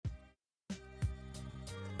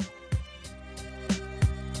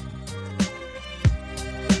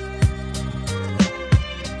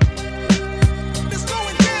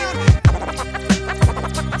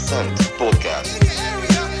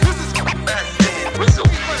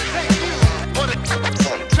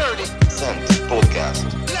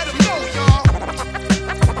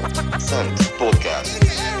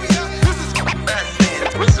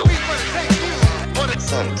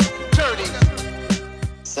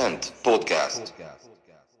Cent Podcast.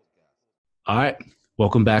 All right.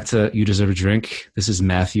 Welcome back to You Deserve a Drink. This is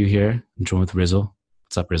Matthew here. I'm joined with Rizzle.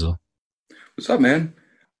 What's up, Rizzle? What's up, man?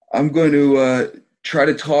 I'm going to try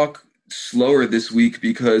to talk slower this week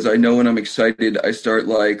because I know when I'm excited, I start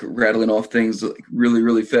rattling off things really,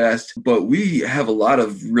 really fast. But we have a lot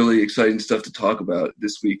of really exciting stuff to talk about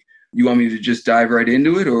this week. You want me to just dive right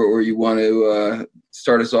into it, or you want to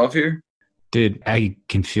start us off here? Dude, I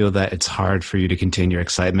can feel that it's hard for you to contain your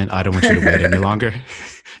excitement. I don't want you to wait any longer.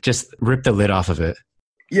 Just rip the lid off of it.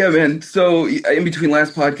 Yeah, man. So in between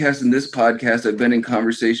last podcast and this podcast, I've been in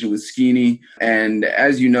conversation with Skeeny. And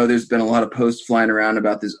as you know, there's been a lot of posts flying around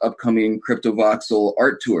about this upcoming CryptoVoxels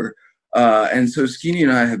Art Tour. And so Skeeny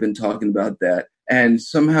and I have been talking about that. And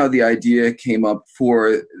somehow the idea came up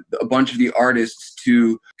for a bunch of the artists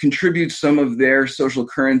to contribute some of their social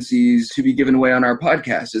currencies to be given away on our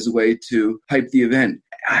podcast as a way to hype the event.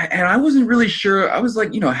 And I wasn't really sure. I was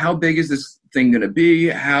like, how big is this thing going to be?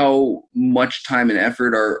 How much time and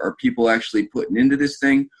effort are people actually putting into this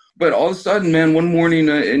thing? But all of a sudden, man, one morning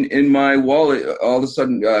in my wallet, all of a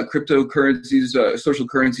sudden, cryptocurrencies, social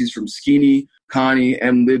currencies from Skeeny, Connie,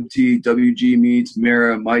 MLibT, WG Meets,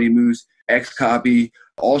 Mara, Mighty Moose, Xcopy,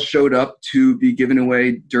 all showed up to be given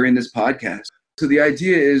away during this podcast. So the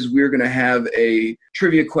idea is we're going to have a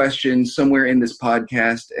trivia question somewhere in this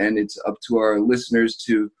podcast, and it's up to our listeners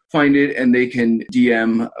to find it, and they can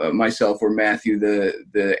DM myself or Matthew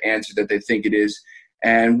the answer that they think it is.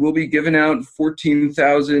 And we'll be giving out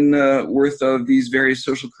 14,000 worth of these various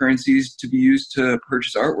social currencies to be used to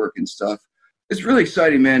purchase artwork and stuff. It's really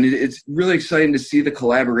exciting, man. It's really exciting to see the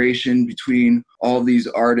collaboration between all these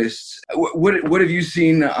artists. What have you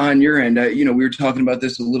seen on your end? We were talking about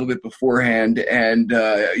this a little bit beforehand, and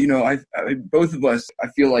I both of us, I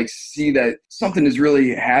feel like, see that something is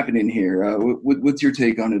really happening here. What's your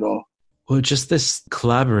take on it all? Well, just this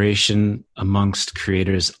collaboration amongst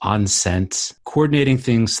creators on Cent, coordinating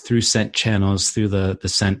things through Cent channels, through the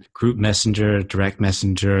Cent group messenger, direct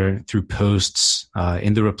messenger, through posts,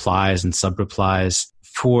 in the replies and sub-replies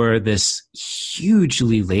for this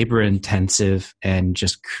hugely labor-intensive and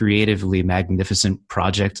just creatively magnificent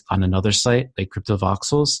project on another site like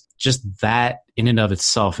CryptoVoxels. Just that in and of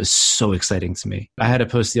itself is so exciting to me. I had a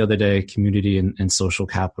post the other day, community and social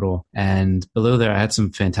capital, and below there I had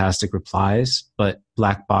some fantastic replies, but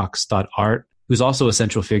blackbox.art, who's also a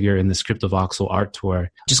central figure in this CryptoVoxels Art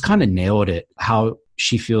Tour, just kind of nailed it, how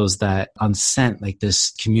she feels that on Cent, like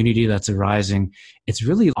this community that's arising, it's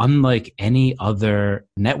really unlike any other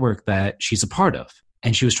network that she's a part of.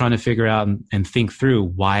 And she was trying to figure out and think through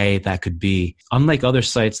why that could be. Unlike other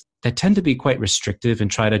sites that tend to be quite restrictive and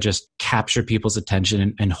try to just capture people's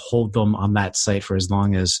attention and hold them on that site for as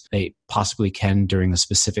long as they possibly can during a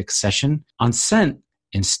specific session. On Cent,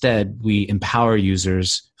 instead, we empower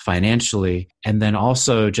users financially and then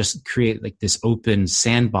also just create like this open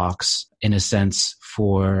sandbox, in a sense,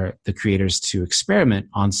 for the creators to experiment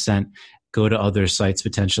on Cent, go to other sites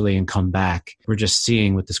potentially and come back. We're just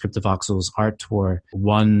seeing with the CryptoVoxels Art Tour,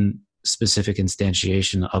 one specific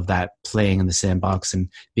instantiation of that playing in the sandbox and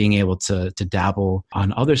being able to dabble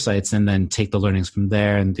on other sites and then take the learnings from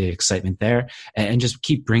there and the excitement there and just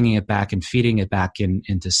keep bringing it back and feeding it back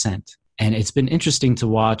into Cent. And it's been interesting to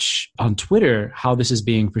watch on Twitter how this is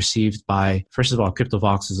being perceived by, first of all,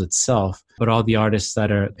 CryptoVoxels itself, but all the artists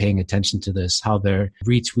that are paying attention to this, how they're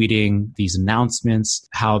retweeting these announcements,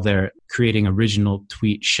 how they're creating original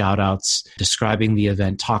tweet shout-outs, describing the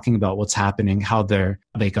event, talking about what's happening, how they're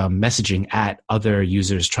messaging at other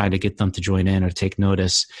users, trying to get them to join in or take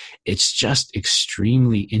notice. It's just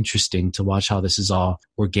extremely interesting to watch how this is all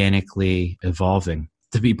organically evolving.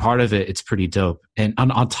 To be part of it, it's pretty dope. And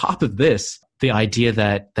on top of this, the idea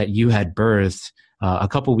that you had birthed a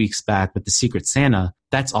couple weeks back with the Secret Santa,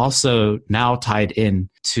 that's also now tied in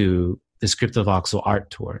to this CryptoVoxels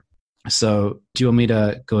Art Tour. So do you want me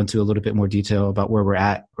to go into a little bit more detail about where we're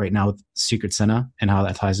at right now with Secret Santa and how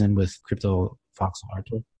that ties in with CryptoVoxels Art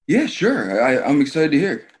Tour? Yeah, sure. I'm excited to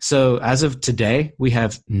hear. So as of today, we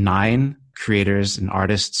have 9 creators and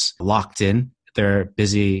artists locked in. They're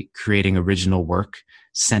busy creating original work,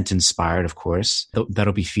 Cent inspired, of course.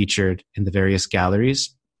 That'll be featured in the various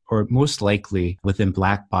galleries, or most likely within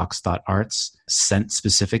blackbox.art's Cent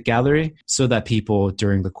specific gallery, so that people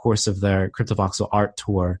during the course of their CryptoVoxels Art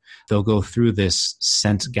Tour, they'll go through this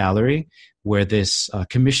Cent gallery where this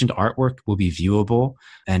commissioned artwork will be viewable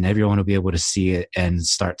and everyone will be able to see it and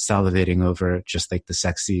start salivating over just like the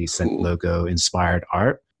sexy Cent logo inspired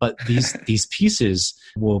art. But these pieces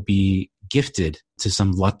will be gifted to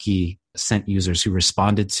some lucky Cent users who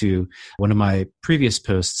responded to one of my previous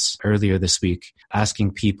posts earlier this week,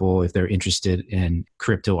 asking people if they're interested in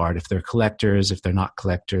crypto art, if they're collectors, if they're not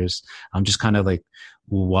collectors, just kind of like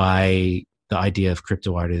why the idea of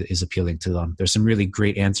crypto art is appealing to them. There's some really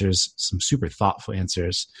great answers, some super thoughtful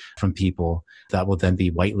answers from people that will then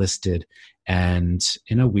be whitelisted. And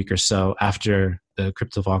in a week or so after the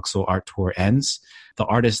CryptoVoxel Art Tour ends, the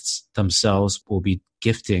artists themselves will be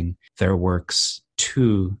gifting their works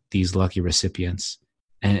to these lucky recipients.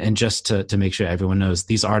 And just to make sure everyone knows,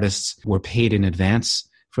 these artists were paid in advance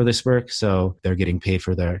for this work, so they're getting paid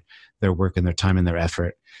for their work and their time and their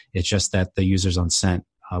effort. It's just that the users on Cent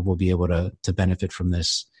will be able to benefit from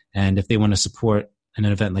this. And if they want to support an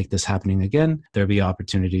event like this happening again, there'll be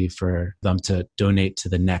opportunity for them to donate to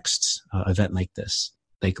the next event like this.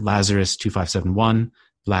 Like Lazarus2571,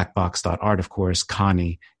 Blackbox.art, of course,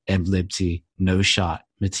 Connie, MLibty, No Shot,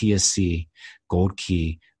 Matthias C, Gold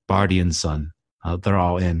Key, Bardi and Son. They're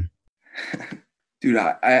all in. Dude,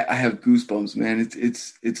 I have goosebumps, man.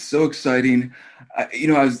 It's so exciting. I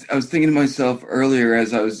was thinking to myself earlier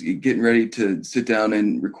as I was getting ready to sit down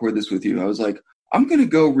and record this with you. I was like, I'm going to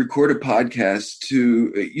go record a podcast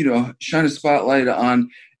to, shine a spotlight on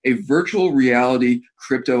a virtual reality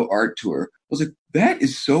crypto art tour. I was like, that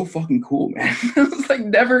is so fucking cool, man. I was like,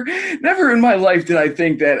 never in my life did I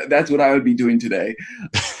think that that's what I would be doing today.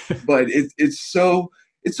 But it's so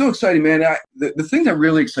exciting, man. The thing that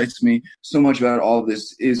really excites me so much about all of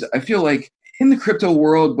this is I feel like in the crypto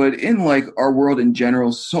world, but in like our world in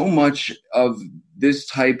general, so much of this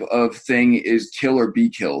type of thing is kill or be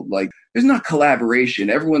killed. Like there's not collaboration.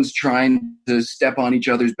 Everyone's trying to step on each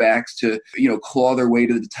other's backs to, claw their way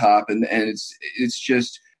to the top. And it's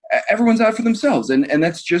just everyone's out for themselves. And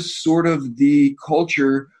that's just sort of the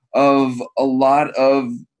culture of a lot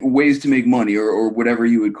of ways to make money or whatever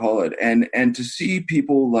you would call it. And to see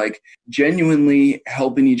people like genuinely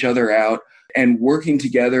helping each other out and working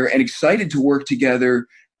together and excited to work together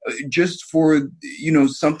just for,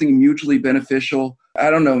 something mutually beneficial. I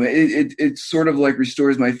don't know. It sort of like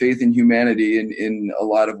restores my faith in humanity in a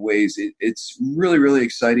lot of ways. It's really, really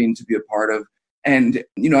exciting to be a part of. And,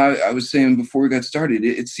 I was saying before we got started,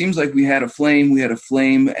 it seems like we had a flame,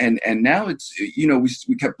 and now it's,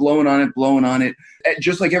 we kept blowing on it,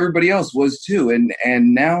 just like everybody else was too.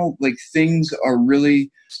 And now like things are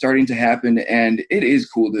really starting to happen, and it is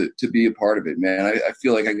cool to be a part of it, man. I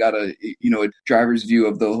feel like I got a driver's view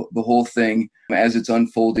of the whole thing as it's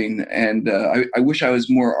unfolding. And I wish I was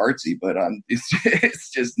more artsy, but it's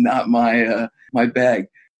just not my bag.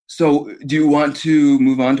 So do you want to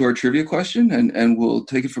move on to our trivia question and we'll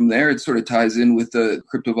take it from there? It sort of ties in with the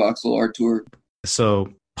CryptoVoxel Art Tour. So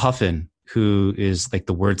Puffin, who is like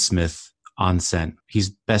the wordsmith on Cent, he's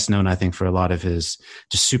best known, I think, for a lot of his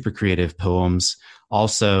just super creative poems.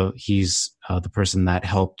 Also, he's the person that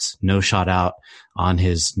helped No Shot out on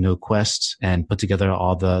his No Quest and put together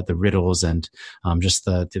all the riddles and just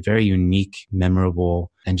the very unique,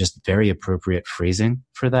 memorable, and just very appropriate phrasing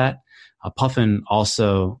for that. Puffin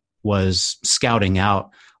also was scouting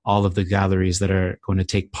out all of the galleries that are going to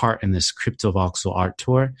take part in this CryptoVoxel Art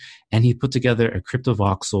Tour, and he put together a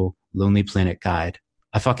CryptoVoxel Lonely Planet guide.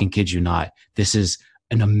 I fucking kid you not. This is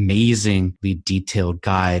an amazingly detailed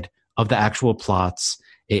guide of the actual plots.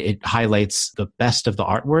 It highlights the best of the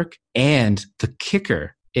artwork, and the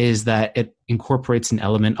kicker is that it incorporates an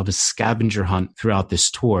element of a scavenger hunt throughout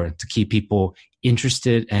this tour to keep people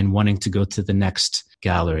interested and wanting to go to the next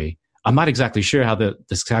gallery. I'm not exactly sure how the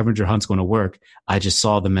scavenger hunt's going to work. I just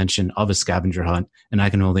saw the mention of a scavenger hunt, and I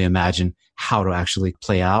can only imagine how to actually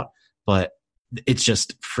play out, but it's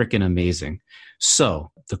just freaking amazing. So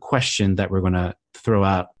the question that we're going to throw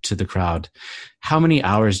out to the crowd, how many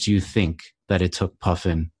hours do you think that it took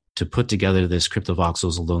Puffin to put together this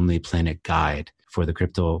CryptoVoxels Lonely Planet guide for the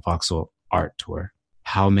CryptoVoxel Art Tour?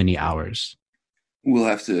 How many hours? We'll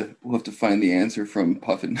have to find the answer from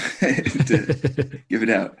Puffin to give it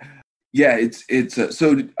out. Yeah, it's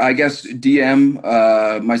so I guess DM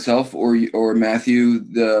myself or Matthew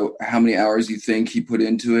how many hours you think he put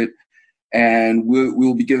into it, and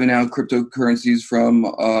we'll be giving out cryptocurrencies from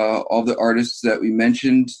all the artists that we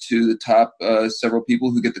mentioned to the top several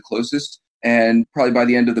people who get the closest, and probably by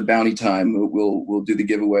the end of the bounty time we'll do the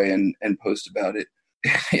giveaway and post about it.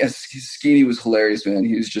 Yes, Skeeny was hilarious, man.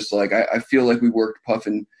 He was just like, I feel like we worked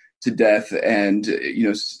Puffin to death, and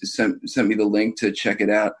sent me the link to check it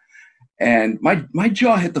out. And my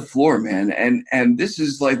jaw hit the floor, man. And this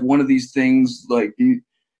is like one of these things, like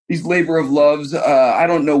these labor of loves. I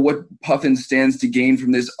don't know what Puffin stands to gain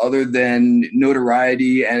from this other than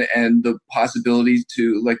notoriety and the possibility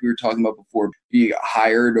to, like we were talking about before, be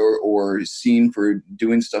hired or seen for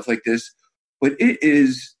doing stuff like this. But it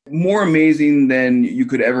is more amazing than you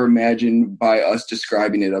could ever imagine by us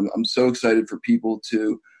describing it. I'm so excited for people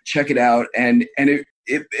to check it out. And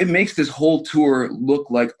it makes this whole tour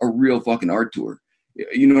look like a real fucking art tour.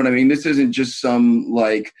 You know what I mean? This isn't just some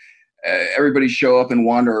like everybody show up and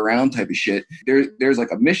wander around type of shit. There's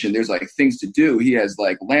like a mission. There's like things to do. He has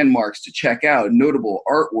like landmarks to check out, notable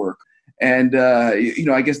artwork. And,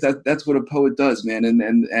 I guess that's what a poet does, man.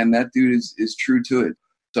 And that dude is true to it.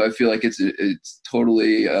 So I feel like it's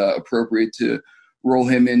totally appropriate to roll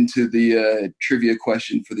him into the trivia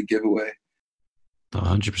question for the giveaway.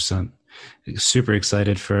 100%. Super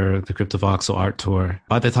excited for the CryptoVoxel Art Tour.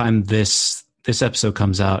 By the time this episode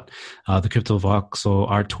comes out, the CryptoVoxel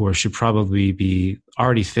Art Tour should probably be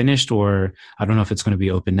already finished, or I don't know if it's going to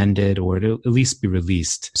be open-ended, or it'll at least be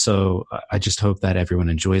released. So I just hope that everyone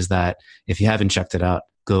enjoys that. If you haven't checked it out,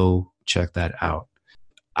 go check that out.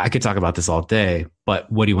 I could talk about this all day, but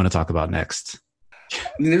what do you want to talk about next? I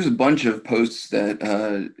mean, there's a bunch of posts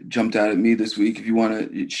that jumped out at me this week. If you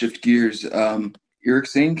want to shift gears,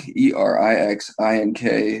 Erixink, Erixink,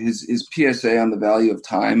 his PSA on the value of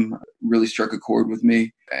time really struck a chord with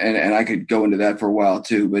me, and I could go into that for a while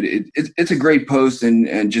too. But it's a great post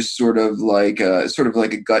and just sort of like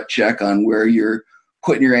a gut check on where you're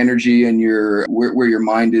putting your energy and where your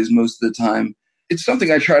mind is most of the time. It's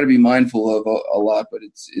something I try to be mindful of a lot, but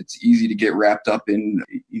it's easy to get wrapped up in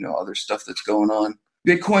other stuff that's going on.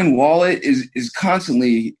 Bitcoin Wallet is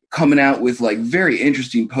constantly coming out with like very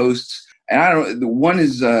interesting posts. And the one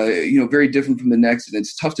is very different from the next, and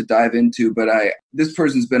it's tough to dive into. But this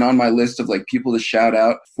person's been on my list of like people to shout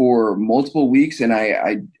out for multiple weeks, and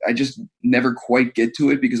I just never quite get to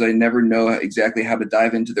it because I never know exactly how to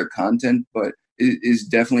dive into their content. But it is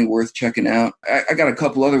definitely worth checking out. I got a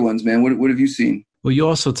couple other ones, man. What have you seen? Well, you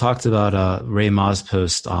also talked about Ray Ma's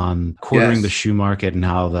post on quartering the shoe market and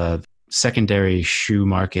how the secondary shoe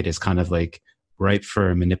market is kind of like ripe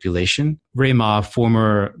for manipulation. Ray Ma,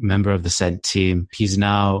 former member of the Cent team, he's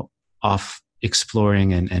now off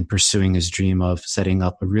exploring and pursuing his dream of setting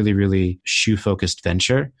up a really, really shoe-focused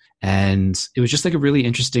venture. And it was just like a really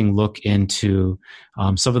interesting look into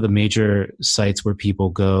some of the major sites where people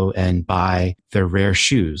go and buy their rare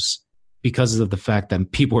shoes. Because of the fact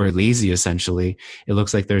that people are lazy, essentially, it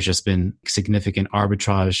looks like there's just been significant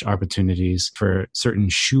arbitrage opportunities for certain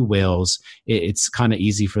shoe whales. It's kind of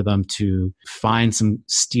easy for them to find some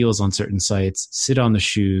steals on certain sites, sit on the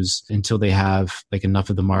shoes until they have like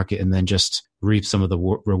enough of the market, and then just reap some of the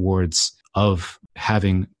rewards of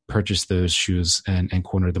having purchased those shoes and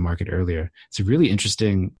cornered the market earlier. It's a really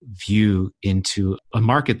interesting view into a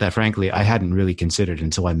market that, frankly, I hadn't really considered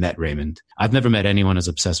until I met Raymond. I've never met anyone as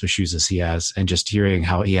obsessed with shoes as he has, and just hearing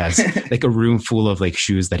how he has like a room full of like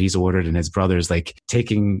shoes that he's ordered, and his brother's like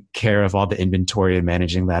taking care of all the inventory and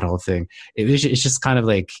managing that whole thing. It's just kind of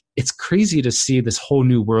like, it's crazy to see this whole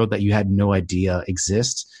new world that you had no idea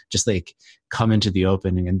exists just like come into the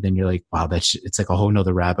opening, and then you're like, wow, it's like a whole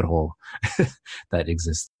nother rabbit hole that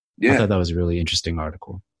exists. Yeah. I thought that was a really interesting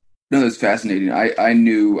article. No, that's fascinating. I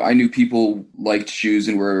knew people liked shoes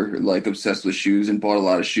and were like obsessed with shoes and bought a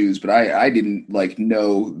lot of shoes, but I didn't like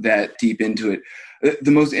know that deep into it.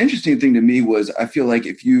 The most interesting thing to me was, I feel like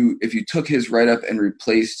if you took his write-up and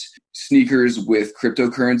replaced sneakers with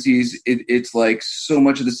cryptocurrencies, it's like so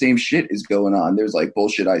much of the same shit is going on. There's like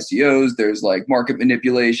bullshit ICOs, there's like market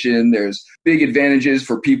manipulation, there's big advantages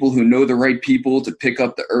for people who know the right people to pick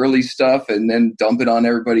up the early stuff and then dump it on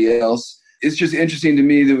everybody else. It's just interesting to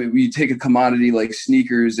me that when you take a commodity like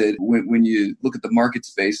sneakers, when you look at the market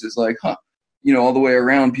space, it's like, all the way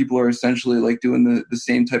around, people are essentially like doing the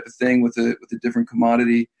same type of thing with a different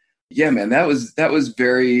commodity. Yeah, man, that was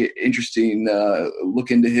very interesting. Look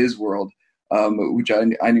into his world, which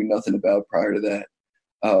I knew nothing about prior to that.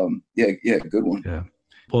 Yeah, good one. Yeah.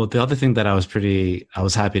 Well, the other thing that I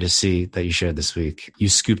was happy to see that you shared this week, you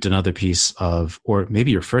scooped another piece or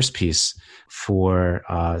maybe your first piece for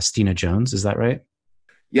Stina Jones. Is that right?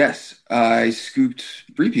 Yes, I scooped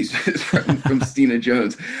 3 pieces from Stina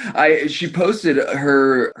Jones. She posted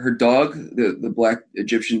her dog, the black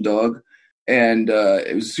Egyptian dog, and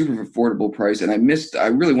it was a super affordable price. And I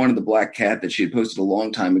really wanted the black cat that she had posted a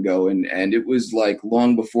long time ago, and it was like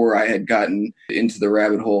long before I had gotten into the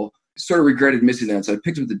rabbit hole. Sort of regretted missing that, so I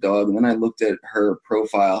picked up the dog, and then I looked at her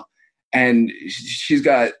profile, and she's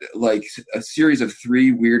got like a series of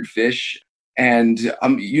 3 weird fish. And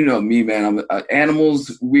you know me, man. I'm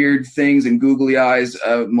animals, weird things, and googly eyes.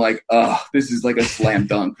 I'm like, oh, this is like a slam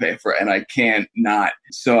dunk, and I can't not.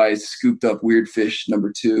 So I scooped up Weird Fish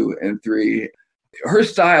number 2 and 3. Her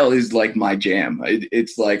style is like my jam.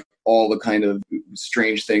 It's like all the kind of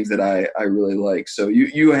strange things that I really like. So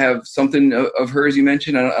you have something of hers you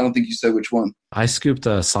mentioned. I don't think you said which one. I scooped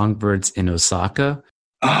Songbirds in Osaka.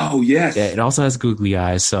 Oh, yes. Yeah, it also has googly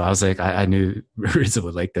eyes. So I was like, I knew Marisa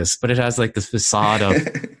would like this, but it has like this facade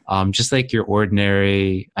of just like your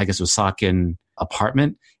ordinary, I guess, Osakan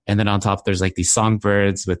apartment. And then on top, there's like these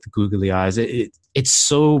songbirds with googly eyes. It's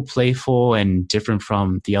so playful and different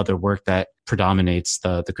from the other work that predominates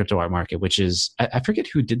the crypto art market, which is, I forget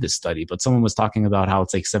who did this study, but someone was talking about how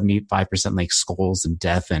it's like 75% like skulls and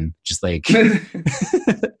death and just like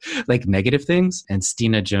like negative things. And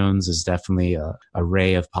Stina Jones is definitely a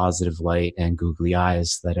ray of positive light and googly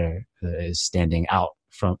eyes that is standing out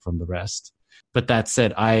from the rest. But that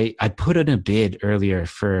said, I put in a bid earlier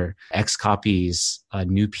for Xcopy's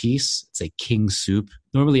new piece. It's like King Soup.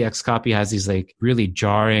 Normally Xcopy has these like really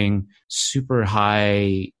jarring, super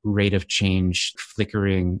high rate of change,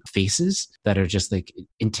 flickering faces that are just like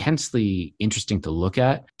intensely interesting to look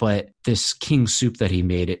at. But this King Soup that he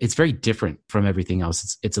made, it's very different from everything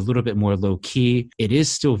else. It's a little bit more low key. It is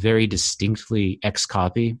still very distinctly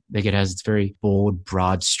Xcopy. Like it has its very bold,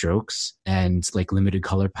 broad strokes and like limited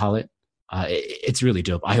color palette. It's really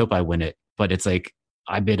dope. I hope I win it, but it's like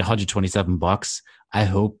I bid $127. I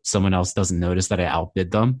hope someone else doesn't notice that I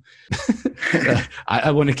outbid them.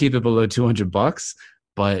 I want to keep it below $200,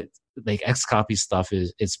 but like Xcopy stuff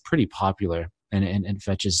is pretty popular and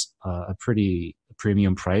fetches a pretty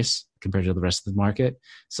premium price compared to the rest of the market.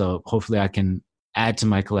 So hopefully I can add to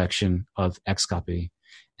my collection of Xcopy.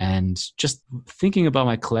 And just thinking about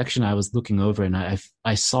my collection, I was looking over and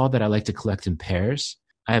I saw that I like to collect in pairs.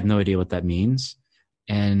 I have no idea what that means.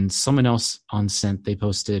 And someone else on Cent, they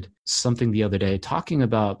posted something the other day talking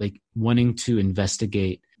about like wanting to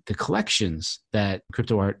investigate the collections that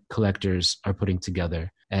crypto art collectors are putting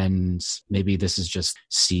together. And maybe this is just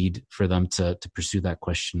seed for them to pursue that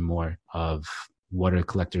question more of what are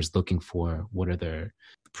collectors looking for? What are their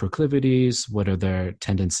proclivities? What are their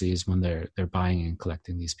tendencies when they're buying and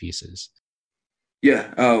collecting these pieces?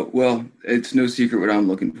 Yeah. Well, it's no secret what I'm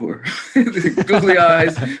looking for. Googly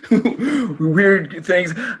eyes, weird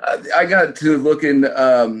things. I got to looking.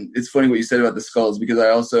 It's funny what you said about the skulls because I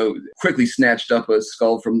also quickly snatched up a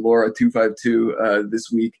skull from Laura252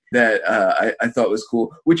 this week that I thought was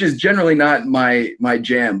cool, which is generally not my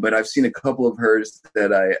jam, but I've seen a couple of hers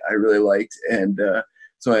that I really liked. And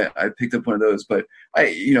so I picked up one of those, but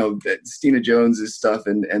Stina Jones's stuff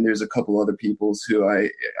and there's a couple other people's who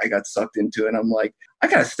I got sucked into, and I'm like, I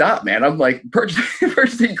gotta stop, man. I'm like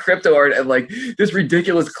purchasing crypto art at like this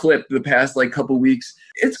ridiculous clip the past like couple weeks.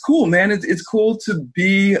 It's cool, man. It's cool to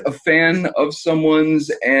be a fan of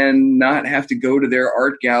someone's and not have to go to their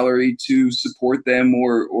art gallery to support them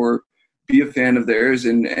or be a fan of theirs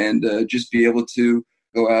and just be able to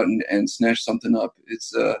go out and snatch something up.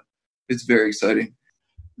 It's very exciting.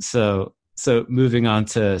 So moving on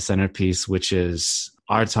to Centerpiece, which is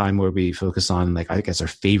our time where we focus on, like, I guess our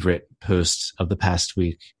favorite posts of the past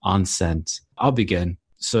week on Cent. I'll begin.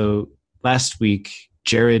 So last week,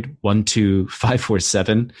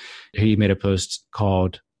 Jared12547, he made a post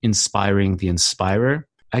called Inspiring the Inspirer.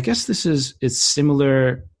 I guess it's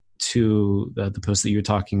similar to the post that you were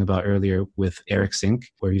talking about earlier with Eric Sink,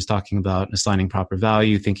 where he's talking about assigning proper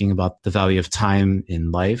value, thinking about the value of time in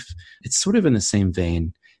life. It's sort of in the same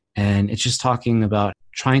vein. And it's just talking about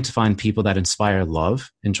trying to find people that inspire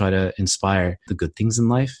love and try to inspire the good things in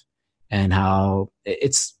life, and how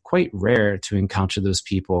it's quite rare to encounter those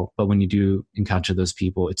people. But when you do encounter those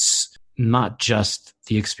people, it's not just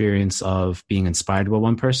the experience of being inspired by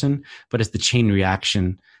one person, but it's the chain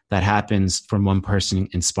reaction that happens from one person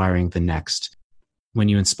inspiring the next. When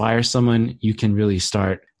you inspire someone, you can really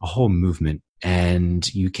start a whole movement,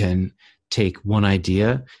 and you can take one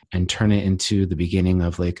idea and turn it into the beginning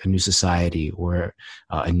of like a new society or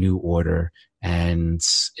a new order. And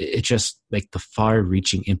it just like the far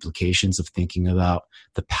reaching implications of thinking about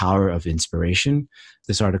the power of inspiration.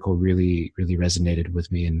 This article really, really resonated with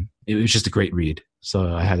me, and it was just a great read.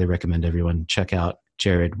 So I highly recommend everyone check out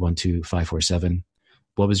Jared12547.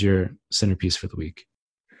 What was your centerpiece for the week?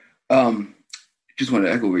 Just want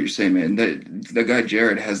to echo what you're saying, man. The guy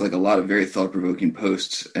Jared has like a lot of very thought-provoking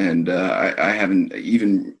posts, and I haven't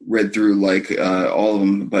even read through like all of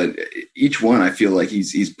them, but each one I feel like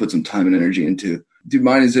he's put some time and energy into. Dude,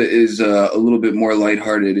 mine is a little bit more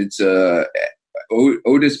lighthearted. It's Otis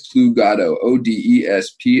Plugado,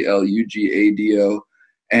 ODESPLUGADO,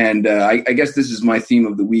 And I guess this is my theme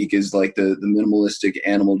of the week, is like the minimalistic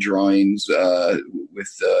animal drawings with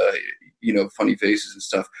funny faces and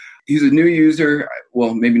stuff. He's a new user.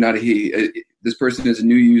 Well, maybe not a he. This person is a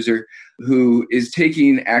new user who is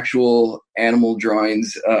taking actual animal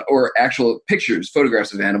drawings or actual pictures,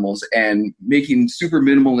 photographs of animals, and making super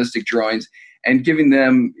minimalistic drawings and giving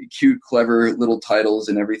them cute, clever little titles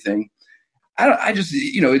and everything. I just,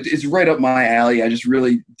 it's right up my alley. I just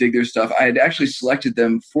really dig their stuff. I had actually selected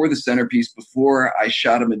them for the centerpiece before I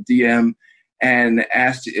shot them a DM and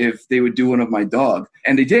asked if they would do one of my dog.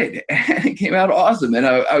 And they did. And it came out awesome. And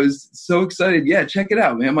I was so excited. Yeah, check it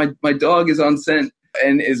out, man. My dog is on Cent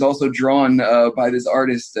and is also drawn by this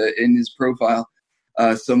artist in his profile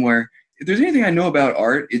somewhere. If there's anything I know about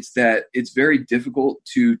art, it's that it's very difficult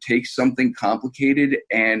to take something complicated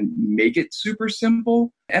and make it super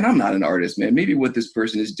simple. And I'm not an artist, man. Maybe what this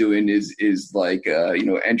person is doing is like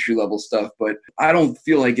entry level stuff, but I don't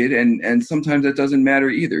feel like it. And sometimes that doesn't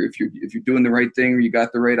matter either. If you're doing the right thing or you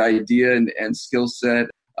got the right idea and skill set,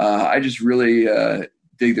 I just really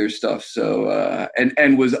dig their stuff. So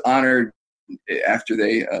and was honored after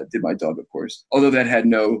they did my dog, of course. Although that had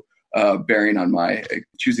no bearing on my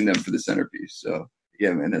choosing them for the centerpiece. So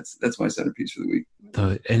yeah, man, that's my centerpiece for the week.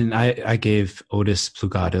 And I gave Otis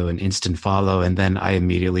Plugado an instant follow, and then I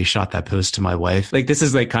immediately shot that post to my wife. Like, this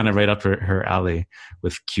is like kind of right up her alley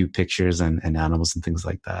with cute pictures and animals and things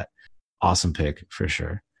like that. Awesome pick for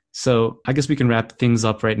sure. So I guess we can wrap things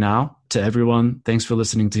up right now. To everyone, thanks for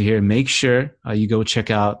listening to here. Make sure you go check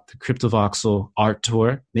out the CryptoVoxel Art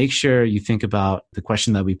Tour. Make sure you think about the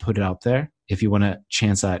question that we put out there if you want a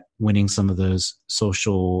chance at winning some of those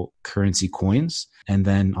social currency coins. And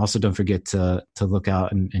then also don't forget to look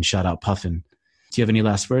out and shout out Puffin. Do you have any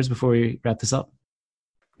last words before we wrap this up?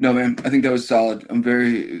 No, man, I think that was solid. I'm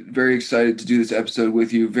very, very excited to do this episode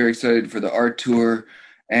with you. Very excited for the art tour.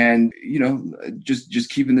 And, just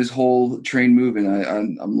keeping this whole train moving.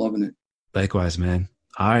 I'm loving it. Likewise, man.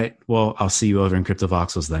 All right. Well, I'll see you over in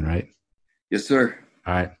CryptoVoxels then, right? Yes, sir.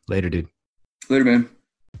 All right. Later, dude. Later, man.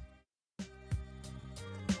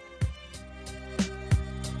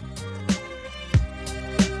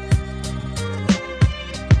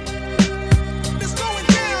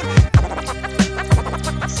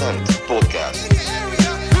 Cent Podcast.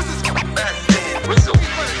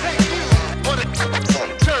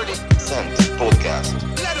 Cent Podcast.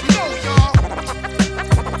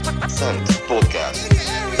 Cent Podcast.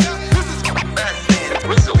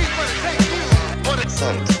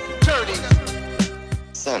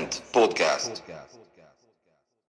 Cent Podcast.